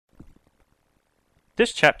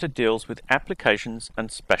This chapter deals with applications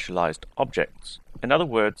and specialized objects. In other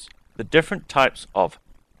words, the different types of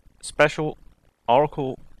special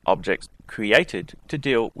Oracle objects created to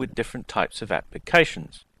deal with different types of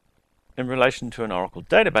applications. In relation to an Oracle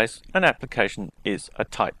database, an application is a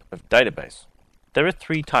type of database. There are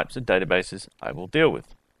three types of databases I will deal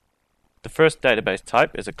with. The first database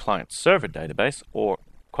type is a client-server database, or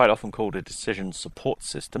quite often called a decision support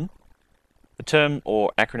system. The term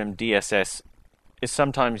or acronym DSS is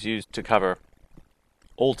sometimes used to cover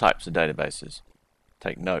all types of databases.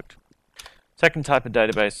 Take note. Second type of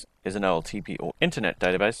database is an OLTP or Internet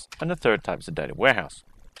database, and the third type is a data warehouse.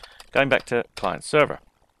 Going back to client-server.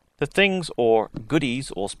 The things or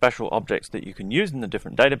goodies or special objects that you can use in the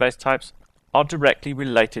different database types are directly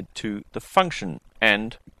related to the function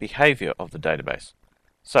and behavior of the database.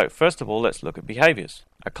 So first of all, let's look at behaviors.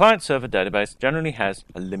 A client-server database generally has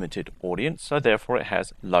a limited audience, so therefore it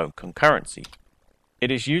has low concurrency.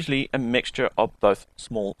 It is usually a mixture of both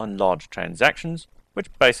small and large transactions, which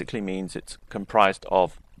basically means it's comprised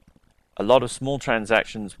of a lot of small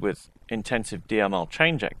transactions with intensive DML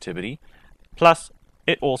change activity, plus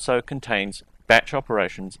it also contains batch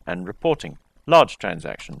operations and reporting, large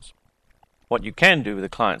transactions. What you can do with a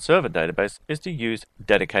client-server database is to use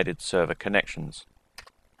dedicated server connections.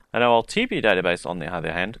 An OLTP database, on the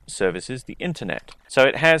other hand, services the Internet, so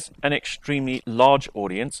it has an extremely large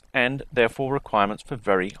audience and therefore requirements for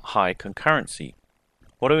very high concurrency.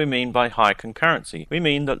 What do we mean by high concurrency? We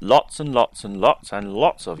mean that lots and lots and lots and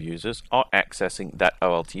lots of users are accessing that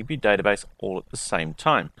OLTP database all at the same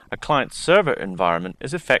time. A client-server environment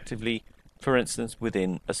is effectively, for instance,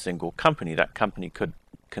 within a single company. That company could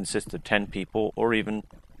consist of 10 people or even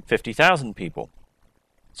 50,000 people.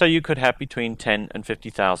 So you could have between 10 and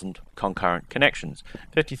 50,000 concurrent connections.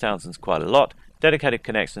 50,000 is quite a lot. Dedicated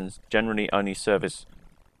connections generally only service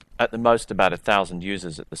at the most about 1,000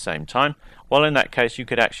 users at the same time, while in that case you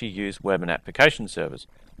could actually use web and application servers.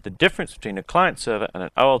 The difference between a client server and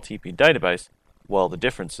an OLTP database, well, the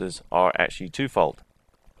differences are actually twofold.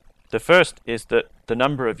 The first is that the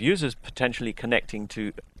number of users potentially connecting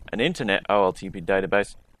to an Internet OLTP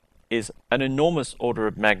database is an enormous order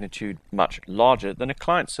of magnitude much larger than a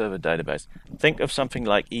client-server database. Think of something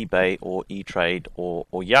like eBay or eTrade or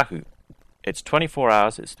Yahoo. It's 24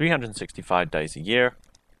 hours, it's 365 days a year,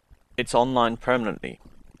 it's online permanently.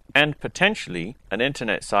 And potentially, an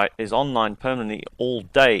Internet site is online permanently all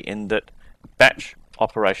day in that batch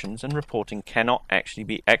operations and reporting cannot actually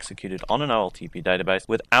be executed on an OLTP database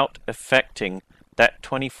without affecting that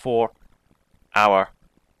 24-hour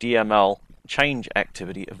DML change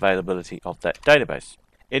activity availability of that database.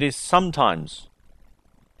 It is sometimes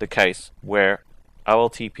the case where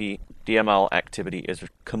OLTP DML activity is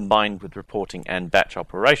combined with reporting and batch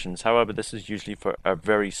operations. However, this is usually for a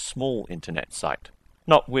very small Internet site,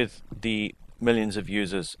 not with the millions of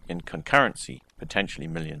users in concurrency, potentially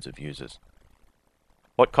millions of users.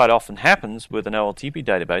 What quite often happens with an OLTP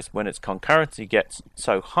database when its concurrency gets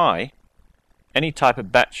so high, any type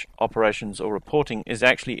of batch operations or reporting is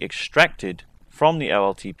actually extracted from the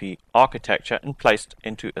OLTP architecture and placed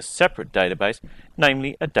into a separate database,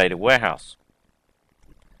 namely a data warehouse.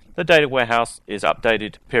 The data warehouse is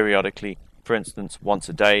updated periodically, for instance once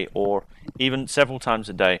a day or even several times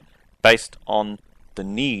a day, based on the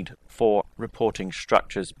need for reporting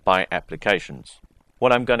structures by applications.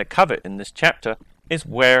 What I'm going to cover in this chapter is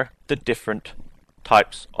where the different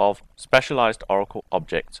types of specialized Oracle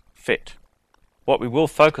objects fit. What we will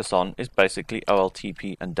focus on is basically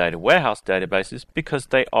OLTP and data warehouse databases because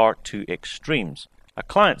they are two extremes. A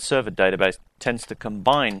client-server database tends to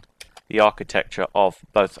combine the architecture of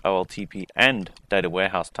both OLTP and data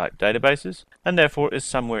warehouse type databases, and therefore is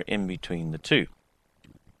somewhere in between the two.